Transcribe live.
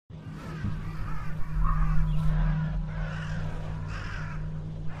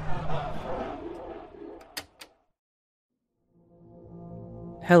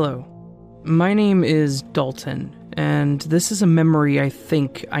Hello, my name is Dalton, and this is a memory I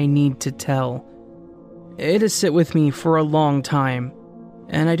think I need to tell. It has sit with me for a long time,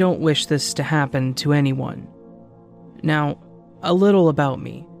 and I don't wish this to happen to anyone. Now, a little about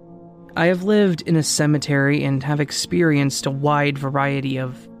me. I have lived in a cemetery and have experienced a wide variety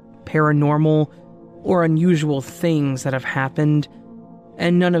of paranormal or unusual things that have happened,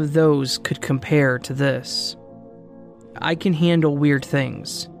 and none of those could compare to this. I can handle weird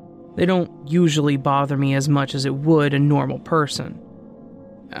things. They don't usually bother me as much as it would a normal person.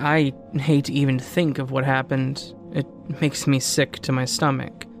 I hate to even think of what happened. It makes me sick to my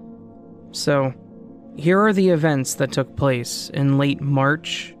stomach. So, here are the events that took place in late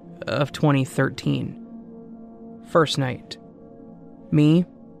March of 2013. First night. Me,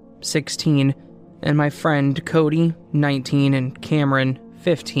 16, and my friend Cody, 19, and Cameron,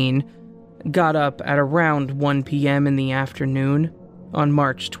 15, got up at around 1 p.m. in the afternoon on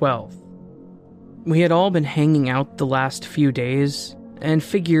March 12th. We had all been hanging out the last few days and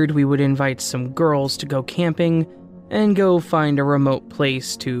figured we would invite some girls to go camping and go find a remote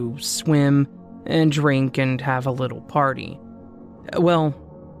place to swim and drink and have a little party. Well,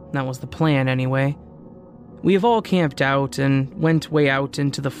 that was the plan anyway. We have all camped out and went way out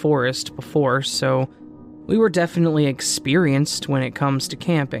into the forest before, so we were definitely experienced when it comes to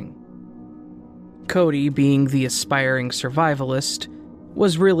camping. Cody, being the aspiring survivalist,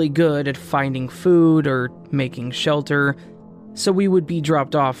 was really good at finding food or making shelter, so we would be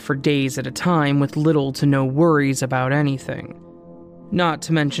dropped off for days at a time with little to no worries about anything. Not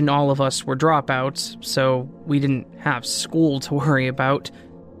to mention all of us were dropouts, so we didn't have school to worry about,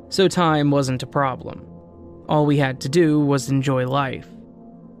 so time wasn't a problem. All we had to do was enjoy life.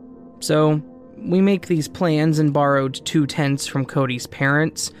 So, we make these plans and borrowed 2 tents from Cody's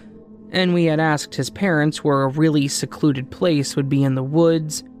parents, and we had asked his parents where a really secluded place would be in the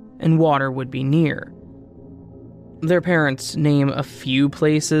woods and water would be near. Their parents name a few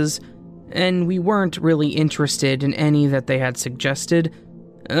places, and we weren't really interested in any that they had suggested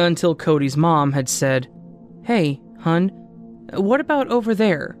until Cody's mom had said, "Hey, hun, what about over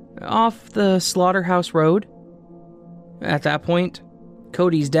there, off the Slaughterhouse Road?" At that point,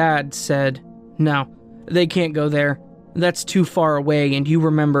 Cody's dad said, "No, they can't go there. That's too far away, and you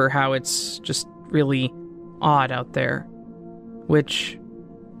remember how it's just really odd out there," which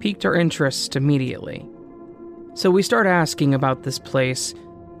piqued our interest immediately. So we start asking about this place,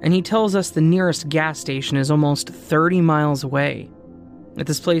 and he tells us the nearest gas station is almost 30 miles away. That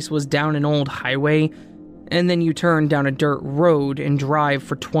this place was down an old highway, and then you turn down a dirt road and drive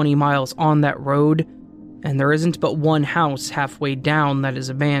for 20 miles on that road, and there isn't but one house halfway down that is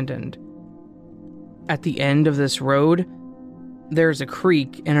abandoned. At the end of this road, there's a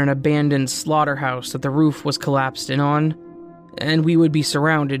creek and an abandoned slaughterhouse that the roof was collapsed in on, and we would be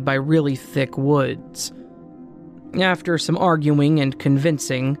surrounded by really thick woods. After some arguing and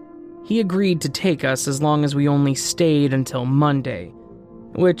convincing, he agreed to take us as long as we only stayed until Monday,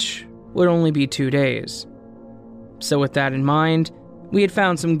 which would only be 2 days. So with that in mind, we had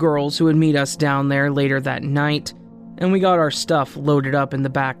found some girls who would meet us down there later that night, and we got our stuff loaded up in the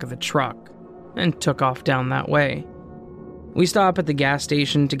back of the truck and took off down that way. We stop at the gas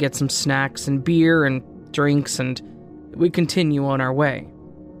station to get some snacks and beer and drinks, and we continue on our way.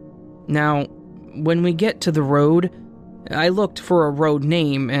 Now, when we get to the road, I looked for a road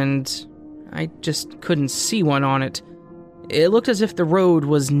name, and I just couldn't see one on it. It looked as if the road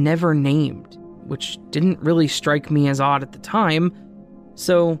was never named, which didn't really strike me as odd at the time,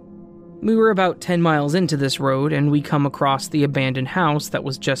 so we were about 10 miles into this road, and we come across the abandoned house that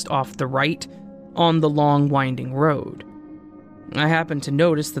was just off the right on the long winding road. I happened to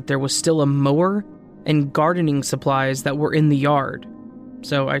notice that there was still a mower and gardening supplies that were in the yard,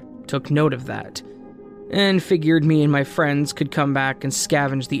 so I took note of that, and figured me and my friends could come back and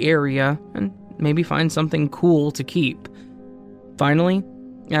scavenge the area and maybe find something cool to keep. Finally,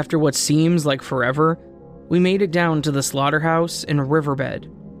 after what seems like forever, we made it down to the slaughterhouse in a riverbed,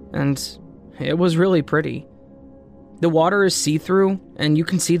 and it was really pretty. The water is see-through, and you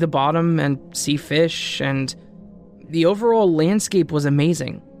can see the bottom and see fish, and the overall landscape was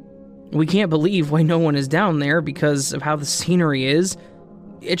amazing. We can't believe why no one is down there because of how the scenery is.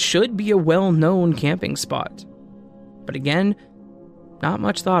 It should be a well-known camping spot. But again, not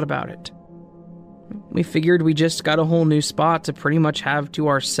much thought about it. We figured we just got a whole new spot to pretty much have to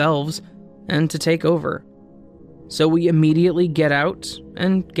ourselves and to take over. So we immediately get out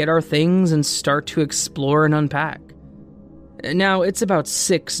and get our things and start to explore and unpack. Now, it's about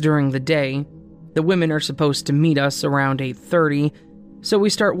 6 during the day. The women are supposed to meet us around 8:30, so we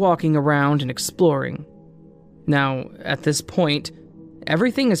start walking around and exploring. Now, at this point,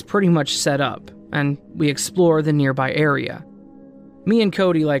 Everything is pretty much set up, and we explore the nearby area. Me and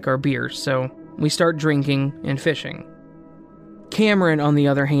Cody like our beer, so we start drinking and fishing. Cameron, on the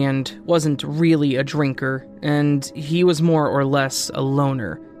other hand, wasn't really a drinker, and he was more or less a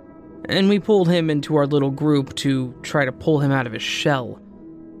loner. And we pulled him into our little group to try to pull him out of his shell.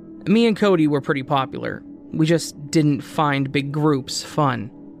 Me and Cody were pretty popular. We just didn't find big groups fun.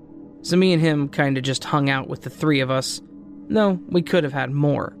 So me and him kinda just hung out with the three of us, though we could have had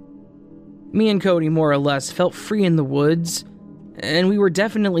more. Me and Cody more or less felt free in the woods, and we were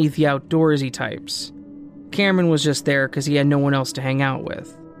definitely the outdoorsy types. Cameron was just there because he had no one else to hang out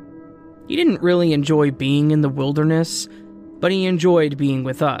with. He didn't really enjoy being in the wilderness, but he enjoyed being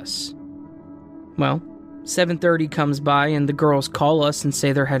with us. Well, 7:30 comes by and the girls call us and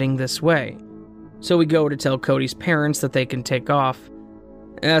say they're heading this way. So we go to tell Cody's parents that they can take off.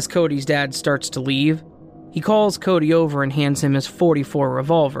 As Cody's dad starts to leave, he calls Cody over and hands him his .44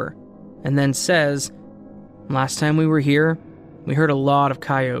 revolver, and then says, "Last time we were here, we heard a lot of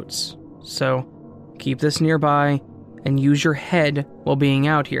coyotes, so keep this nearby and use your head while being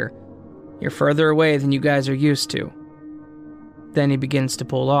out here. You're further away than you guys are used to." Then he begins to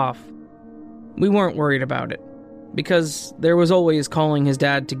pull off. We weren't worried about it, because there was always calling his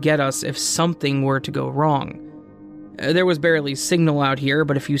dad to get us if something were to go wrong. There was barely signal out here,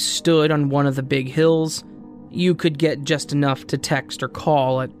 but if you stood on one of the big hills, you could get just enough to text or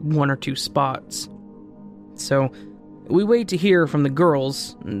call at one or two spots. So, we wait to hear from the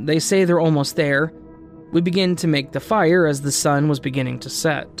girls. They say they're almost there. We begin to make the fire as the sun was beginning to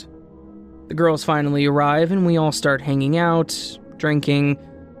set. The girls finally arrive and we all start hanging out, drinking,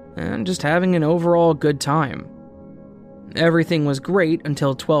 and just having an overall good time. Everything was great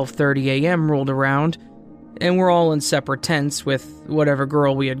until 12:30 a.m. rolled around, and we're all in separate tents with whatever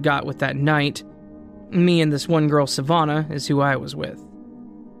girl we had got with that night. Me and this one girl, Savannah, is who I was with.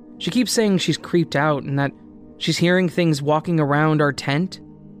 She keeps saying she's creeped out and that she's hearing things walking around our tent.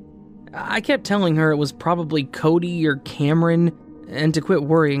 I kept telling her it was probably Cody or Cameron and to quit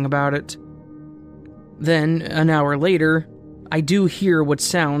worrying about it. Then, an hour later, I do hear what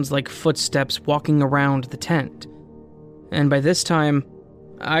sounds like footsteps walking around the tent. And by this time,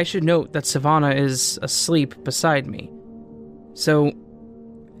 I should note that Savannah is asleep beside me. So,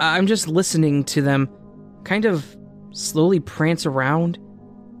 I'm just listening to them kind of slowly prance around.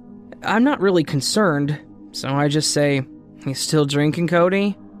 I'm not really concerned, so I just say, "You still drinking,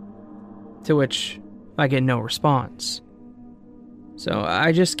 Cody?" To which I get no response. So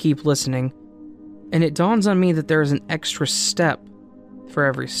I just keep listening, and it dawns on me that there is an extra step for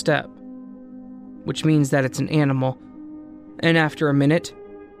every step, which means that it's an animal. And after a minute,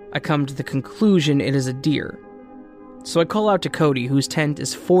 I come to the conclusion it is a deer. So I call out to Cody, whose tent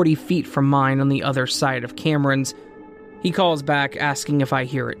is 40 feet from mine on the other side of Cameron's. He calls back asking if I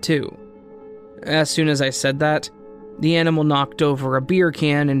hear it too. As soon as I said that, the animal knocked over a beer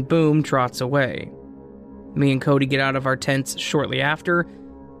can and boom, trots away. Me and Cody get out of our tents shortly after,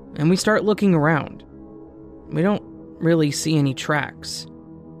 and we start looking around. We don't really see any tracks.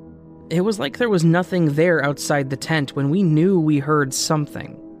 It was like there was nothing there outside the tent when we knew we heard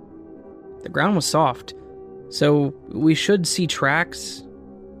something. The ground was soft, so we should see tracks,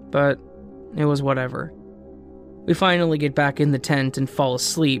 but it was whatever. We finally get back in the tent and fall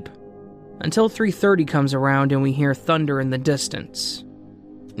asleep, until 3:30 comes around and we hear thunder in the distance.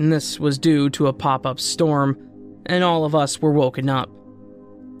 And this was due to a pop-up storm, and all of us were woken up.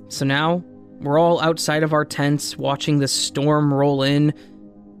 So now, we're all outside of our tents watching the storm roll in,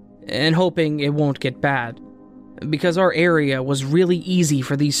 and hoping it won't get bad, because our area was really easy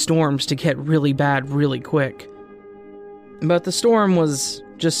for these storms to get really bad really quick. But the storm was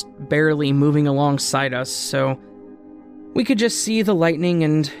just barely moving alongside us, so we could just see the lightning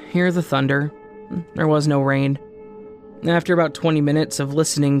and hear the thunder. There was no rain. After about 20 minutes of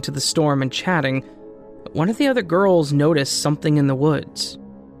listening to the storm and chatting, one of the other girls noticed something in the woods,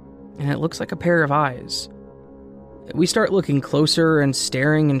 and it looks like a pair of eyes. We start looking closer and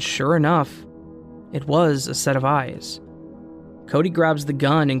staring, and sure enough, it was a set of eyes. Cody grabs the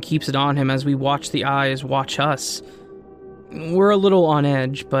gun and keeps it on him as we watch the eyes watch us. We're a little on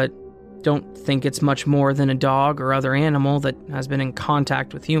edge, but don't think it's much more than a dog or other animal that has been in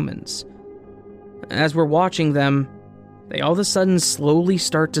contact with humans. As we're watching them, they all of a sudden slowly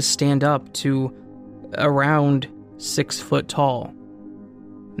start to stand up to around 6 foot tall.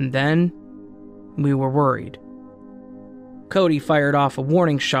 And then, we were worried. Cody fired off a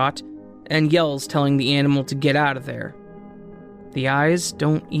warning shot and yells telling the animal to get out of there. The eyes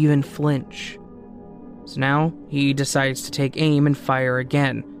don't even flinch. So now, he decides to take aim and fire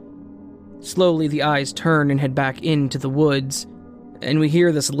again. Slowly, the eyes turn and head back into the woods, and we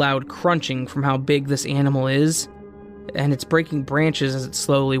hear this loud crunching from how big this animal is, and it's breaking branches as it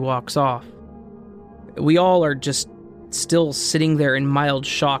slowly walks off. We all are just still sitting there in mild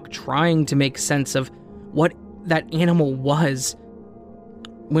shock, trying to make sense of what that animal was,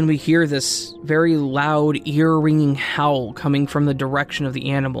 when we hear this very loud, ear-ringing howl coming from the direction of the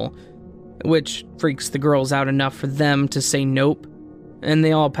animal, which freaks the girls out enough for them to say nope, and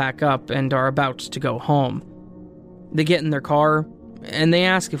they all pack up and are about to go home. They get in their car, and they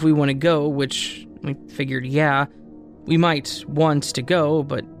ask if we want to go, which we figured, yeah, we might want to go,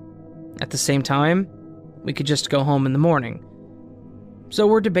 but at the same time, we could just go home in the morning. So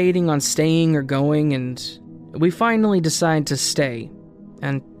we're debating on staying or going, and we finally decide to stay,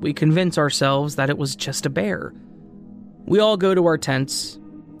 and we convince ourselves that it was just a bear. We all go to our tents,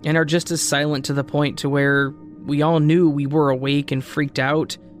 and are just as silent to the point to where we all knew we were awake and freaked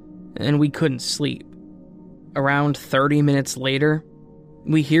out, and we couldn't sleep. Around 30 minutes later,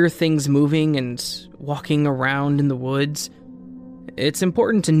 we hear things moving and walking around in the woods. It's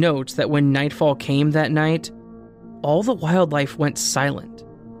important to note that when nightfall came that night, all the wildlife went silent.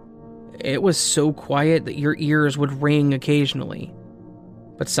 It was so quiet that your ears would ring occasionally.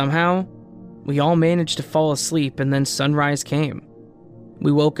 But somehow, we all managed to fall asleep, and then sunrise came.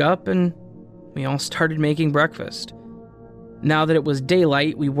 We woke up and we all started making breakfast. Now that it was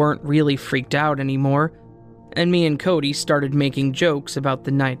daylight, we weren't really freaked out anymore, and me and Cody started making jokes about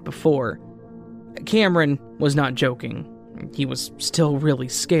the night before. Cameron was not joking. He was still really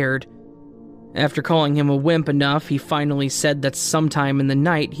scared. After calling him a wimp enough, he finally said that sometime in the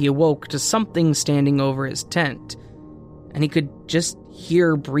night he awoke to something standing over his tent, and he could just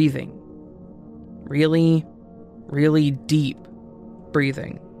hear breathing. Really, really deep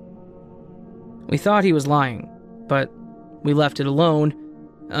breathing. We thought he was lying, but we left it alone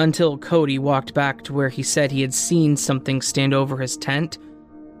until Cody walked back to where he said he had seen something stand over his tent,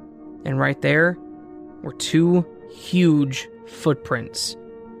 and right there were 2 huge footprints,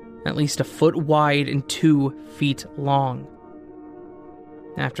 at least a foot wide and 2 feet long.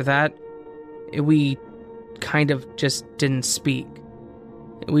 After that, we kind of just didn't speak.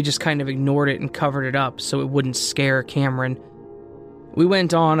 We just kind of ignored it and covered it up so it wouldn't scare Cameron. We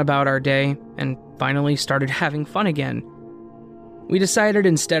went on about our day and finally started having fun again. We decided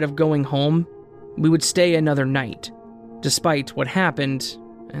instead of going home, we would stay another night, despite what happened,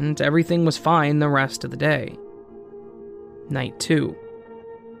 and everything was fine the rest of the day. Night 2.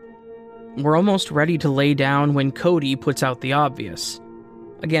 We're almost ready to lay down when Cody puts out the obvious.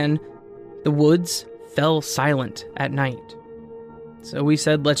 Again, the woods fell silent at night. So we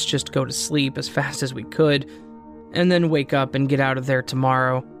said let's just go to sleep as fast as we could, and then wake up and get out of there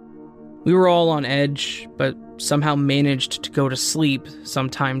tomorrow. We were all on edge, but somehow managed to go to sleep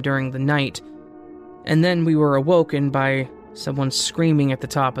sometime during the night, and then we were awoken by someone screaming at the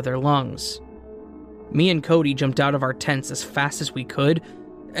top of their lungs. Me and Cody jumped out of our tents as fast as we could,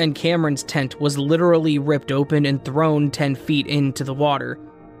 and Cameron's tent was literally ripped open and thrown 10 feet into the water.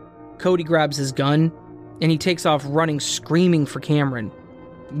 Cody grabs his gun, and he takes off running, screaming for Cameron.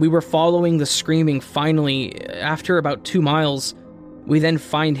 We were following the screaming. Finally, after about 2 miles, we then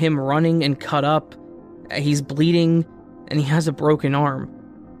find him running and cut up. He's bleeding, and he has a broken arm.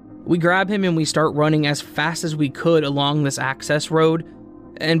 We grab him and we start running as fast as we could along this access road,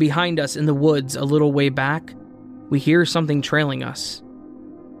 and behind us in the woods a little way back, we hear something trailing us.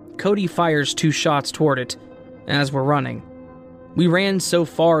 Cody fires 2 shots toward it as we're running. We ran so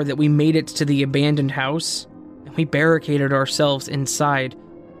far that we made it to the abandoned house, and we barricaded ourselves inside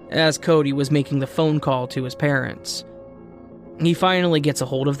as Cody was making the phone call to his parents. He finally gets a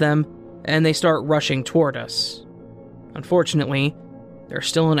hold of them, and they start rushing toward us. Unfortunately, they're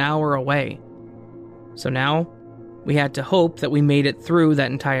still an hour away. So now, we had to hope that we made it through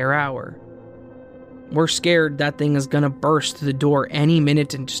that entire hour. We're scared that thing is gonna burst through the door any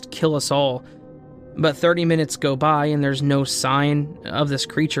minute and just kill us all. But 30 minutes go by and there's no sign of this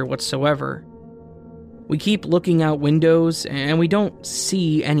creature whatsoever. We keep looking out windows and we don't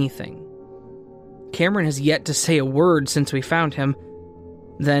see anything. Cameron has yet to say a word since we found him.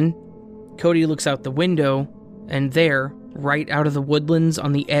 Then, Cody looks out the window, and there, right out of the woodlands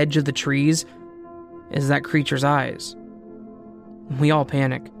on the edge of the trees, is that creature's eyes. We all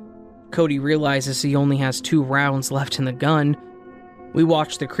panic. Cody realizes he only has 2 rounds left in the gun. We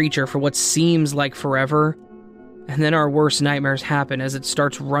watch the creature for what seems like forever, and then our worst nightmares happen as it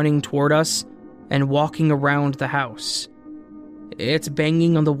starts running toward us and walking around the house. It's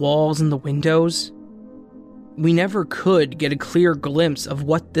banging on the walls and the windows. We never could get a clear glimpse of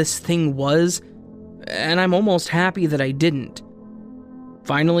what this thing was, and I'm almost happy that I didn't.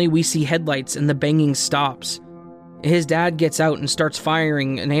 Finally, we see headlights and the banging stops, His dad gets out and starts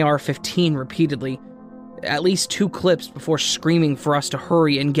firing an AR-15 repeatedly, at least 2 clips before screaming for us to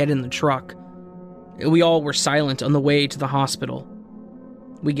hurry and get in the truck. We all were silent on the way to the hospital.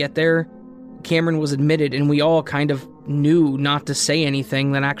 We get there, Cameron was admitted, and we all kind of knew not to say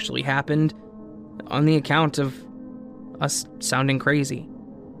anything that actually happened on the account of us sounding crazy.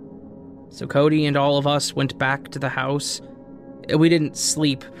 So Cody and all of us went back to the house. We didn't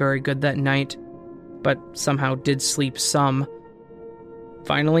sleep very good that night, but somehow did sleep some.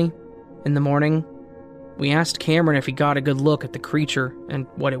 Finally, in the morning, we asked Cameron if he got a good look at the creature and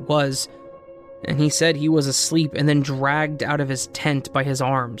what it was, and he said he was asleep and then dragged out of his tent by his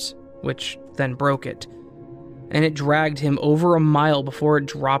arms, which then broke it. And it dragged him over a mile before it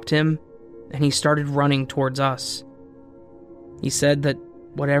dropped him, and he started running towards us. He said that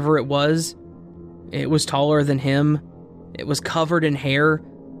whatever it was taller than him, it was covered in hair,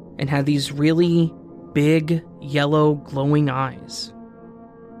 and had these really big, yellow, glowing eyes.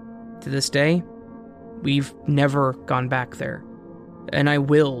 To this day, we've never gone back there, and I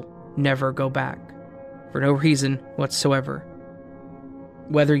will never go back, for no reason whatsoever.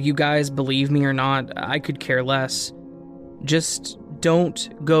 Whether you guys believe me or not, I could care less. Just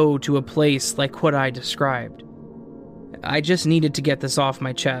don't go to a place like what I described. I just needed to get this off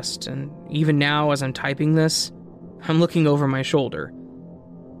my chest, and even now as I'm typing this, I'm looking over my shoulder.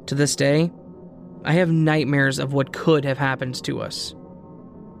 To this day, I have nightmares of what could have happened to us.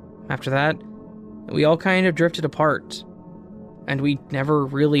 After that, we all kind of drifted apart, and we never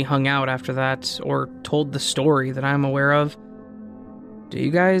really hung out after that or told the story that I'm aware of. Do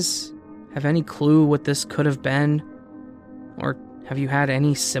you guys have any clue what this could have been? Or have you had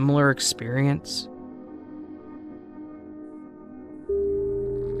any similar experience?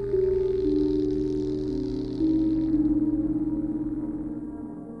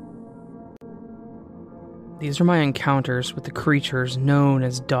 These are my encounters with the creatures known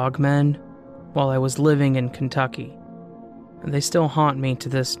as dogmen while I was living in Kentucky. And they still haunt me to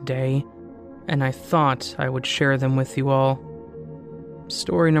this day, and I thought I would share them with you all.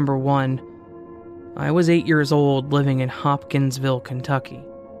 Story number 1. I was 8 years old living in Hopkinsville, Kentucky.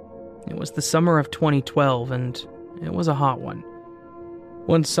 It was the summer of 2012, and it was a hot one.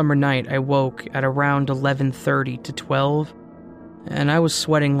 One summer night, I woke at around 11:30 to 12, and I was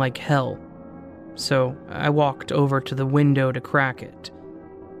sweating like hell. So I walked over to the window to crack it.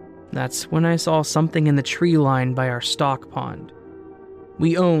 That's when I saw something in the tree line by our stock pond.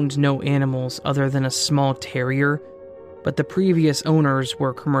 We owned no animals other than a small terrier, but the previous owners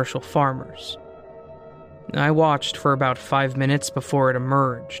were commercial farmers. I watched for about 5 minutes before it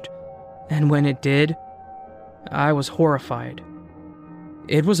emerged, and when it did, I was horrified.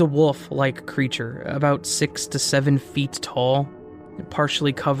 It was a wolf-like creature, about 6 to 7 feet tall,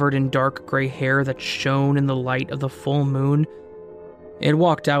 partially covered in dark gray hair that shone in the light of the full moon. It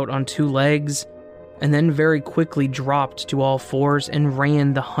walked out on 2 legs, and then very quickly dropped to all 4s and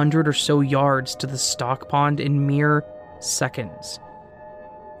ran the 100 or so yards to the stock pond in mere seconds.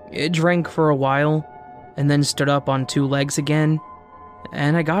 It drank for a while, and then stood up on 2 legs again,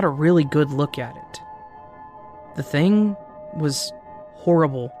 and I got a really good look at it. The thing was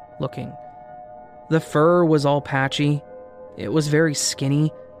horrible looking. The fur was all patchy, it was very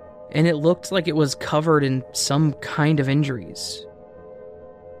skinny, and it looked like it was covered in some kind of injuries.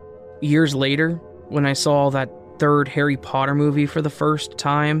 Years later, when I saw that 3rd Harry Potter movie for the first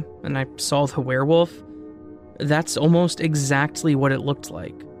time, and I saw the werewolf, that's almost exactly what it looked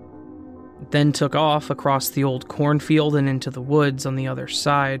like. It then took off across the old cornfield and into the woods on the other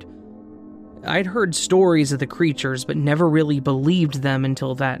side. I'd heard stories of the creatures, but never really believed them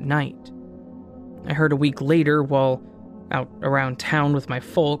until that night. I heard a week later, while out around town with my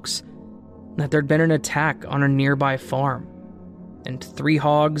folks, that there'd been an attack on a nearby farm, and 3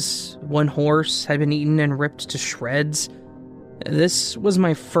 hogs, 1 horse had been eaten and ripped to shreds. This was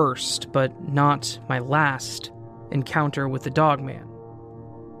my first, but not my last, encounter with the dogman.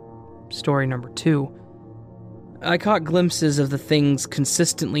 Story number 2. I caught glimpses of the things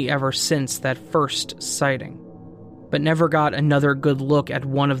consistently ever since that first sighting, but never got another good look at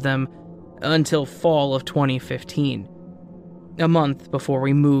one of them until fall of 2015, a month before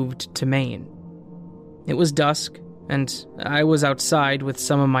we moved to Maine. It was dusk, and I was outside with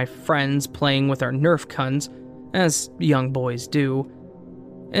some of my friends playing with our Nerf guns, as young boys do,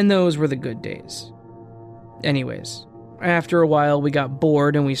 and those were the good days. Anyways, after a while we got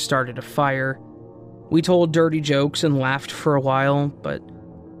bored and we started a fire. We told dirty jokes and laughed for a while, but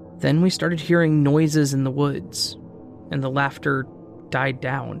then we started hearing noises in the woods, and the laughter died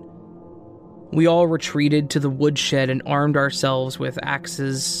down. We all retreated to the woodshed and armed ourselves with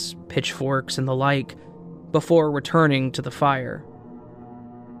axes, pitchforks, and the like, before returning to the fire.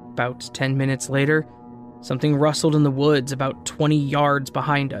 About 10 minutes later, something rustled in the woods about 20 yards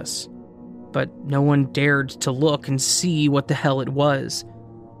behind us, but no one dared to look and see what the hell it was.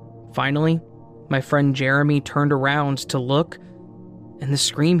 Finally, my friend Jeremy turned around to look, and the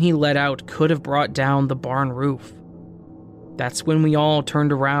scream he let out could have brought down the barn roof. That's when we all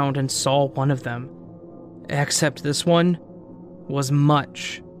turned around and saw one of them, except this one was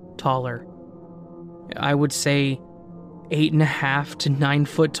much taller. I would say 8.5 to 9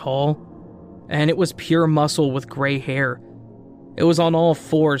 foot tall, and it was pure muscle with gray hair. It was on all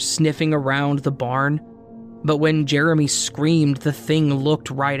fours sniffing around the barn, but when Jeremy screamed, the thing looked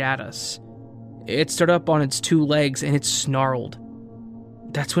right at us. It stood up on its 2 legs and it snarled.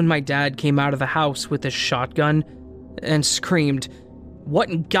 That's when my dad came out of the house with his shotgun and screamed, "What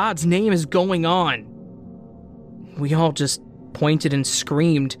in God's name is going on?" We all just pointed and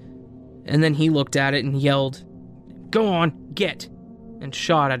screamed, and then he looked at it and yelled, "Go on, get," and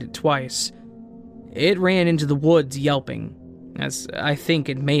shot at it twice. It ran into the woods yelping, as I think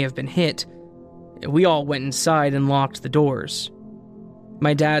it may have been hit. We all went inside and locked the doors.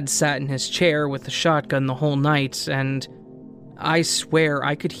 My dad sat in his chair with the shotgun the whole night, and I swear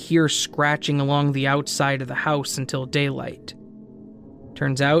I could hear scratching along the outside of the house until daylight.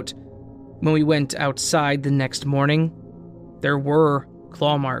 Turns out, when we went outside the next morning, there were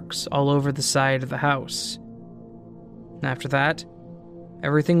claw marks all over the side of the house. After that,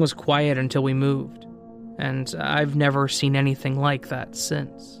 everything was quiet until we moved, and I've never seen anything like that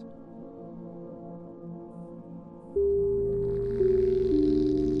since.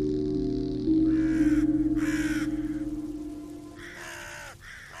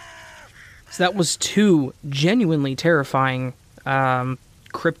 So that was 2 genuinely terrifying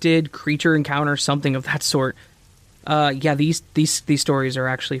cryptid creature encounters, something of that sort. Yeah, these stories are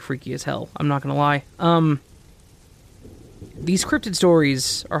actually freaky as hell. I'm not gonna lie. These cryptid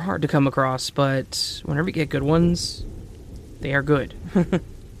stories are hard to come across, but whenever you get good ones, they are good.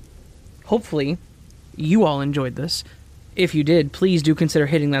 Hopefully, you all enjoyed this. If you did, please do consider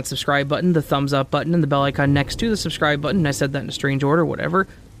hitting that subscribe button, the thumbs up button, and the bell icon next to the subscribe button. I said that in a strange order, whatever.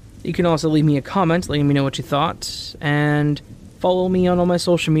 You can also leave me a comment letting me know what you thought, and follow me on all my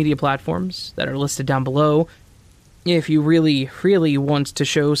social media platforms that are listed down below. If you really, really want to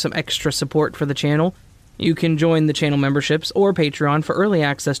show some extra support for the channel, you can join the channel memberships or Patreon for early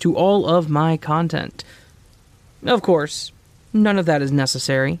access to all of my content. Of course, none of that is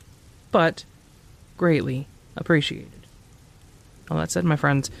necessary, but greatly appreciated. All that said, my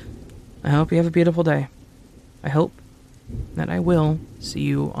friends, I hope you have a beautiful day. I hope that I will see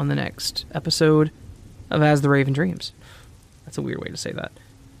you on the next episode of As the Raven Dreams. That's a weird way to say that.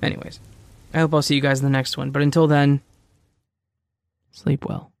 Anyways, I hope I'll see you guys in the next one, but until then, sleep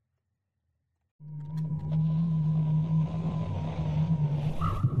well.